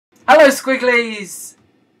Squigglies!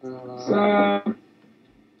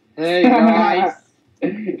 Hey guys,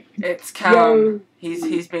 It's Cam.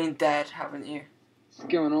 He's been dead, haven't you?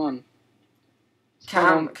 what's going on?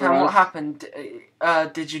 Cam, what happened?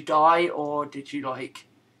 Did you die or did you like?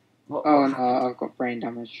 What No, happened? I've got brain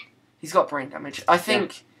damage. He's got brain damage. I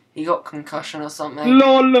think he got concussion or something.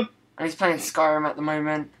 LOL! And he's playing Skyrim at the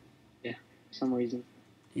moment. Yeah, for some reason.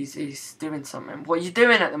 He's doing something. What are you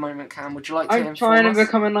doing at the moment, Cam? Would you like to I'm trying to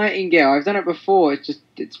become a nightingale. I've done it before.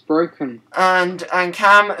 It's broken. And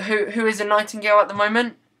Cam, who is a nightingale at the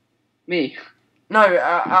moment? Me. No,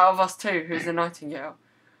 out of us two, who's a nightingale?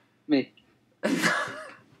 Me.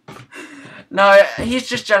 No, he's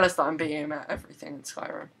just jealous that I'm beating him at everything in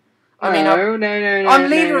Skyrim. No. I'm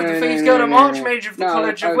leader of the Thieves Guild. I'm Archmage of the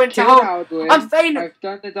College of Winterhold. I'm Thane. I've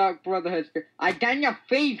done the Dark Brotherhood. I've done your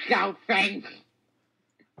Thieves Guild thing.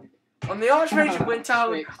 I'm the Archmage of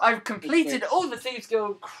Winterhold. I've completed all the Thieves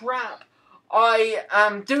Guild crap. I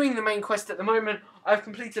am doing the main quest at the moment. I've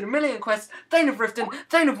completed 1,000,000 quests. Thane of Riften,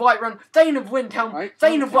 Thane of Whiterun, Thane of Windhelm,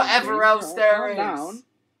 Thane of whatever else there is.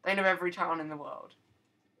 Thane of every town in the world.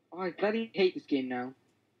 Oh, I bloody hate this game now.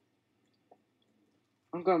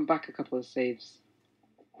 I'm going back a couple of saves.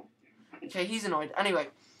 Okay, he's annoyed. Anyway,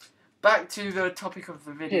 back to the topic of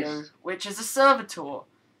the video, which is a server tour.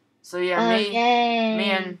 So yeah, me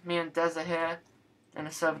and Des are here in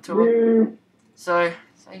a server tour. So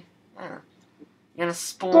yeah, you're gonna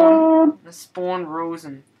spawn rules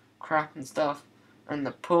and crap and stuff, and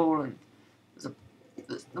the pool and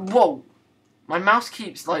whoa, my mouse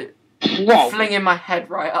keeps like flinging my head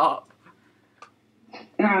right up.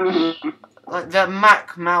 Like the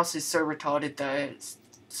Mac mouse is so retarded that it's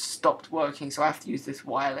stopped working, so I have to use this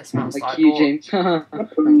wireless mouse. Like you, James. It's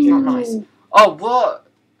not nice. Oh, what?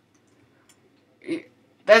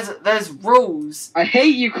 There's rules. I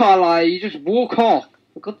hate you, Carlisle. You just walk off.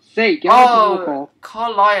 For God's sake, you have to walk off.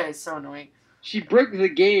 Carlisle is so annoying. She broke the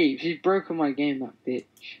game. She's broken my game, that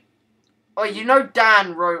bitch. Oh, you know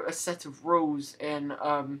Dan wrote a set of rules in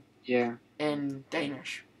in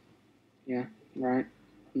Danish. Yeah, right.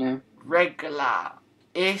 No. Regular.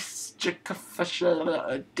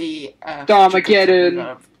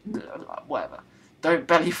 Armageddon. Whatever. Don't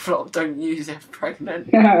belly flop, don't use it if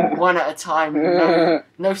pregnant. One at a time,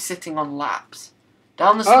 no sitting on laps.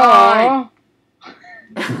 Down the slide!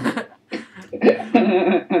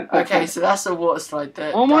 Okay, so that's a water slide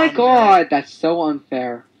there. Oh my god, that's so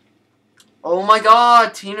unfair. Oh my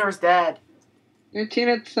god, Tina is dead.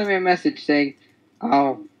 Tina sent me a message saying,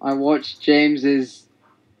 oh, I watched James's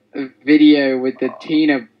video with the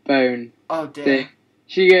Tina bone. Oh dear. Thing.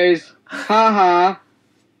 She goes, haha.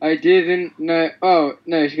 I didn't know. Oh,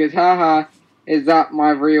 no, she goes, haha, is that my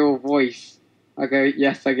real voice? I go,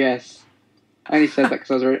 yes, I guess. I only said that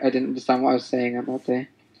because I didn't understand what I was saying at that day.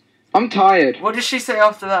 I'm tired. What did she say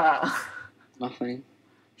after that? Nothing.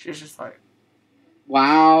 She was just like,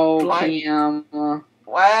 wow, Cam.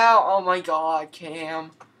 Wow, oh my god, Cam.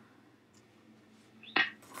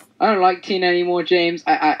 I don't like Tina anymore, James.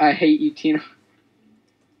 I hate you, Tina.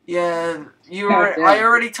 Yeah, I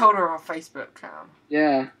already told her on Facebook, Cam.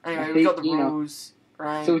 Yeah. Anyway, we got the rules,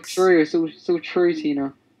 right? So true, so true,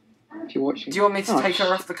 Tina. If you're watching. Do you want me to take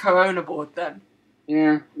her off the co-owner board then?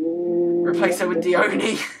 Yeah. Replace her with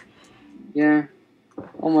Dione? Yeah.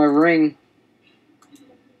 On my ring.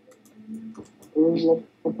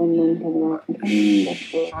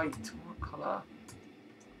 Shite, what colour?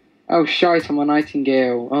 Oh, shite, I'm a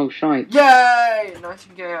nightingale. Oh, shite. Yay!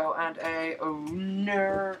 Nightingale and a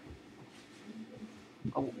owner.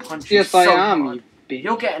 I will punch you. Yes, so I am, hard. you bitch.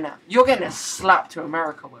 You're getting a slap to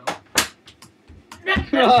America, Will.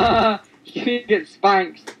 You get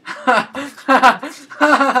spanked.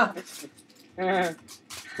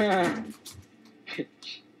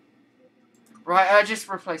 Right, I just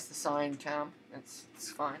replaced the sign, Cam. It's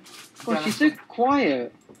fine. God, she's so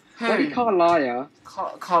quiet. Who? Carlisle.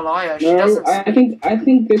 Carlisle. She no, doesn't. I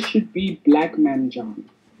think this should be Black Man John.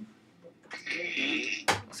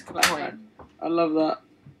 That's a good point. I love that.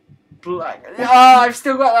 Black. I've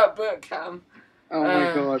still got that book, Cam. Oh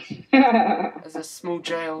my god. There's a small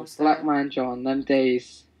jail. Black Man John, them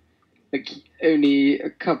days. Like, only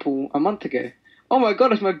a month ago. Oh my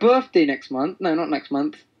god, it's my birthday next month. No, not next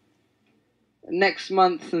month. Next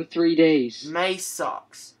month and 3 days. May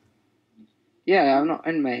sucks. Yeah, I'm not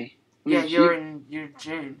in May. You're in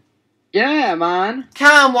June. Yeah, man.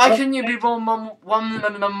 Cam, why couldn't you be born one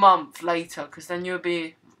month later? Because then you'll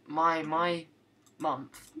be my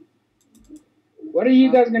month. What are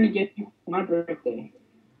you guys gonna get you for my birthday?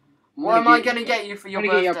 What am I gonna get you for your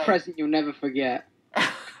birthday? I'm gonna get you a present you'll never forget.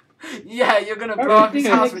 Yeah, you're gonna blow up his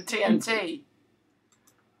house with TNT.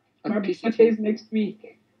 My birthday's next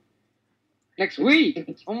week. Next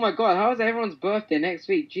week? Oh my god, how is everyone's birthday next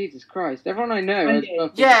week? Jesus Christ. Everyone I know has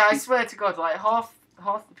birthday. Yeah, I swear to God, like half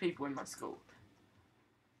the people in my school.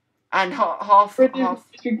 And half my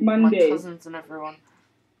cousins and everyone.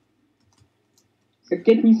 So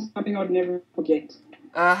get me something I'd never forget.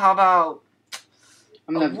 How about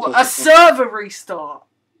a server restart?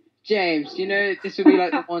 James, you know, this will be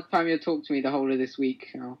like the one time you'll talk to me the whole of this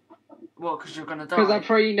week now. What, because you're going to die? Because I'll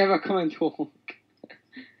probably never come and talk.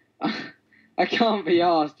 I can't be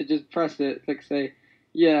asked to just press it, like say,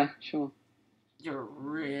 yeah, sure. You're a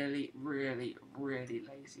really, really, really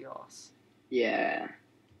lazy ass. Yeah.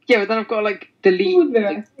 Yeah, but then I've got to, like,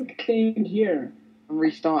 delete claim here and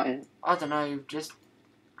restart it. I don't know, just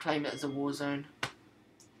claim it as a war zone.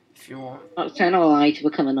 If you want. Nocturnal eye to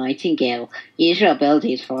become a nightingale. Use your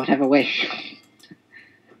abilities for whatever wish.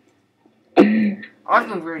 I've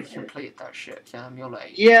been really completed that shit, you're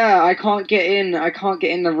late. Yeah, I can't get in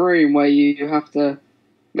the room where you have to,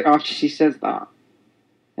 after she says that.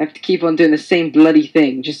 I have to keep on doing the same bloody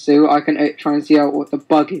thing just so I can try and see out what the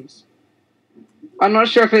bug is. I'm not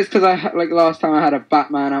sure if it's because last time I had a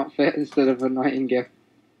Batman outfit instead of a nightingale.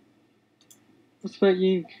 What's about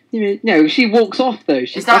you? No, she walks off though.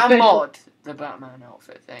 Is that a mod, the Batman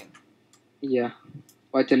outfit thing? Yeah.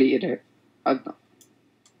 I deleted it.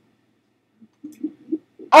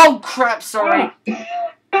 Oh crap, sorry.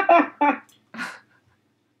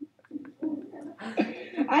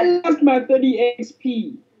 I lost my 30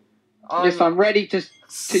 XP. Yes, I'm ready to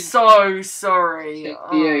so sorry.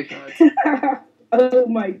 Oh, God. Oh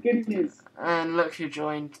my goodness. And look who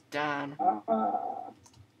joined, Dan.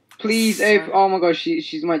 Please, oh my gosh,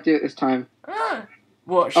 she might do it this time.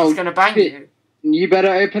 What, she's gonna bang you? You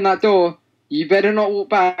better open that door. You better not walk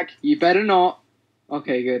back. You better not.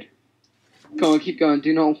 Okay, good. Come on, keep going.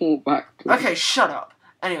 Do not walk back, please. Okay, shut up.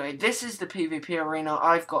 Anyway, this is the PvP arena.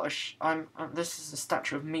 I've got this is a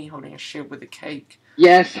statue of me holding a shield with a cake.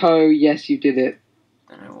 Yes, ho, yes, you did it.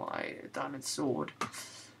 Don't know why, a diamond sword.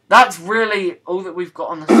 That's really all that we've got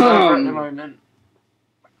on the server at the moment.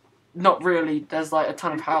 Not really, there's like a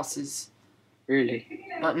ton of houses. Really?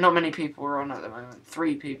 But not many people are on at the moment.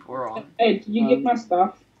 3 people are on. Hey, can you get my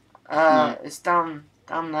stuff? No. It's down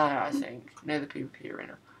there, I think, near the PvP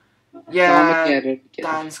arena. Yeah,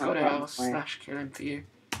 Dan's got it. I'll slash kill him for you.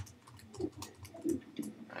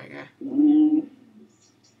 There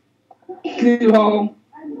you go.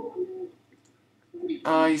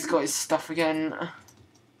 Oh, he's got his stuff again.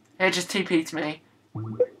 Here, just TP to me.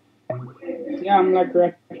 Yeah, I'm like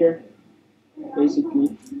right here.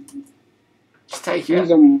 Basically. Just take it.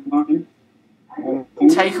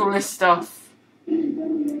 Take all this stuff.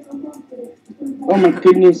 Oh my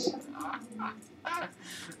goodness.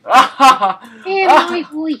 Hear my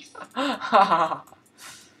voice.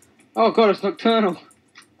 Oh god, it's Nocturnal.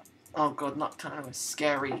 Oh god, Nocturnal is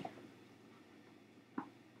scary.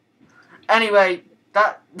 Anyway,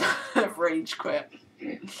 that rage quit.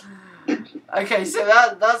 Okay, so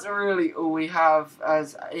that's really all we have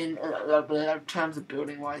as in terms of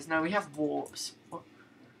building wise. Now we have warps.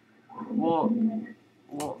 What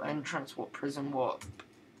entrance? What prison? What?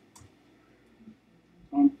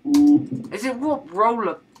 Is it warp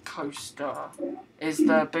roller coaster? Is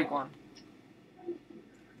the big one?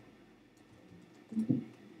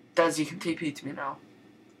 Des, you can TP to me now.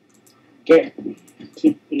 Okay.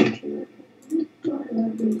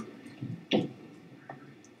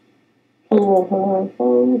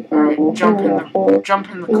 Alright, jump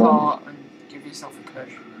in the car and give yourself a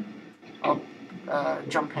push. I'll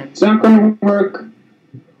jump in. It's not gonna work.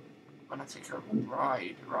 When I take a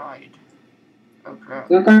ride. Oh crap.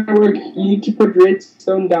 It's not gonna work. You need to put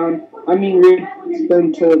redstone down. I mean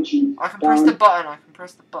redstone torch. I can press the button.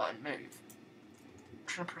 Move. I'm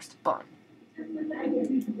trying to press the button.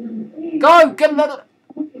 Go! Get another.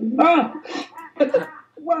 Ah!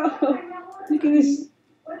 Wow! Look at this.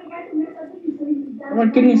 Oh my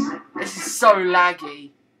goodness. This is so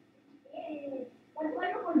laggy.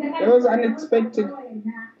 That was unexpected.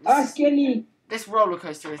 Skelly! This roller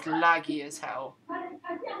coaster is laggy as hell.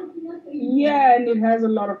 Yeah, and it has a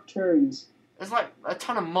lot of turns. There's like a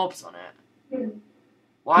ton of mobs on it.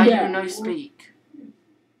 Why are you no speak?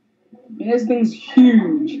 This thing's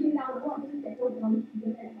huge.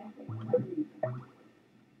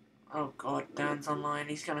 Oh god, Dan's online.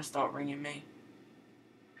 He's gonna start ringing me.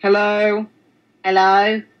 Hello?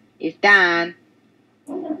 Hello? It's Dan.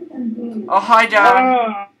 Oh, hi Dan.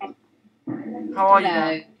 How are you,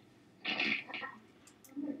 Dan?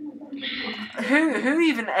 Who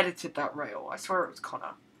even edited that rail? I swear it was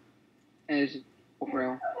Connor. It was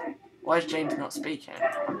rail. Why is James not speaking?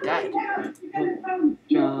 I'm dead.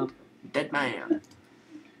 Jump. man.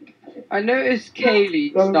 I noticed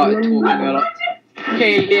Kaylee started talking a lot.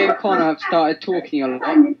 Kaylee and Connor have started talking a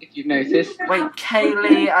lot, if you've noticed. Wait,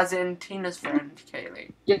 Kaylee as in Tina's friend,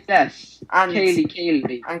 Kaylee. Yes. And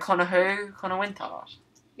Kaylee. And Connor who? Connor Winter.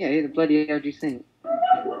 Yeah, who the bloody hell do you think?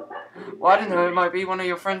 Well, I don't know, it might be one of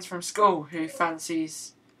your friends from school who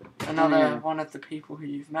fancies another one of the people who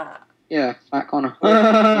you've met. Yeah, Fat Connor.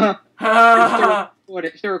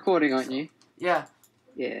 You're still recording, aren't you? Yeah.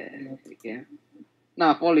 Yeah, there we go.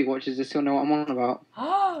 Now, if Ollie watches this, he'll know what I'm on about.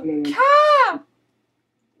 Cam!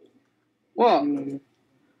 What?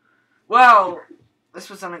 Well, this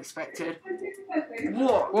was unexpected.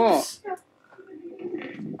 What?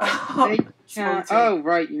 Oh,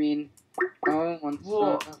 right, you mean. Oh,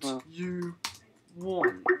 what you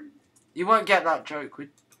want? You won't get that joke with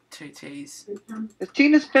 2 T's. Is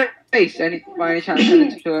Tina's face by any chance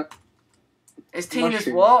turned into a Is Tina's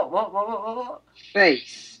mushroom? What?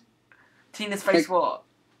 Face. Tina's face like, what?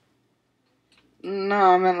 No,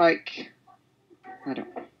 I meant like... I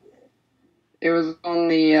don't know. It was on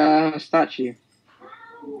the statue.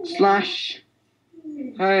 Slash...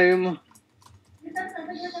 Home...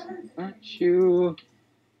 Statue...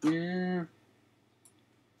 Yeah...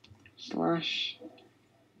 Slash...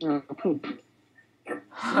 poop.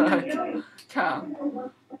 Cam.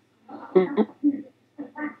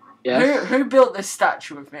 Yes. Who built this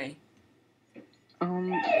statue of me?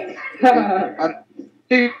 Who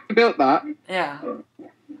built that? Yeah.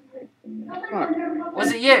 What?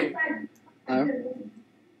 Was it you? No.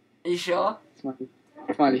 Are you sure?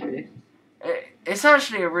 Smiley face. It's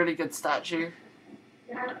actually a really good statue.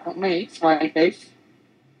 Not me. Smiley face.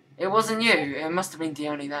 It wasn't you. It must have been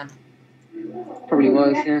Dione then. Probably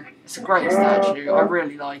was, yeah. It's a great statue. I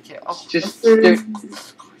really like it. Oh. Just did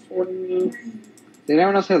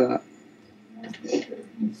anyone else hear that?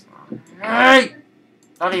 Hey!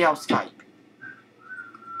 Bloody hell, Skype.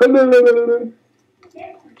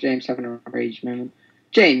 James having a rage moment.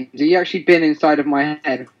 James, have you actually been inside of my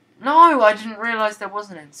head? No, I didn't realise there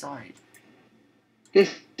wasn't inside.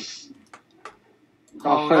 This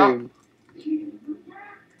our home.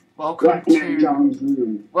 Welcome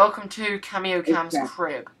to Cameo Cam's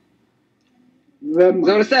crib. Is that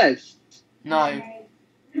what it says? No.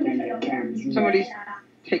 Somebody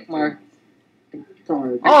take my...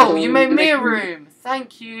 Oh, you made me a room.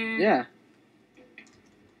 Thank you. Yeah.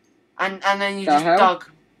 And then you just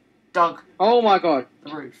dug. Oh my god.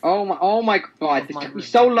 The roof. Oh my god. This took me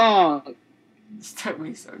so long. This took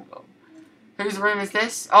me so long. Whose room is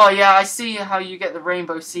this? Oh yeah, I see how you get the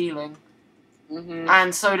rainbow ceiling.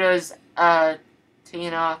 And so does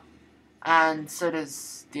Tina, and so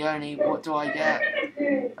does Dione. What do I get?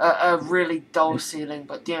 A really dull ceiling,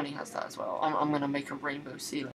 but Dione has that as well. I'm gonna make a rainbow ceiling.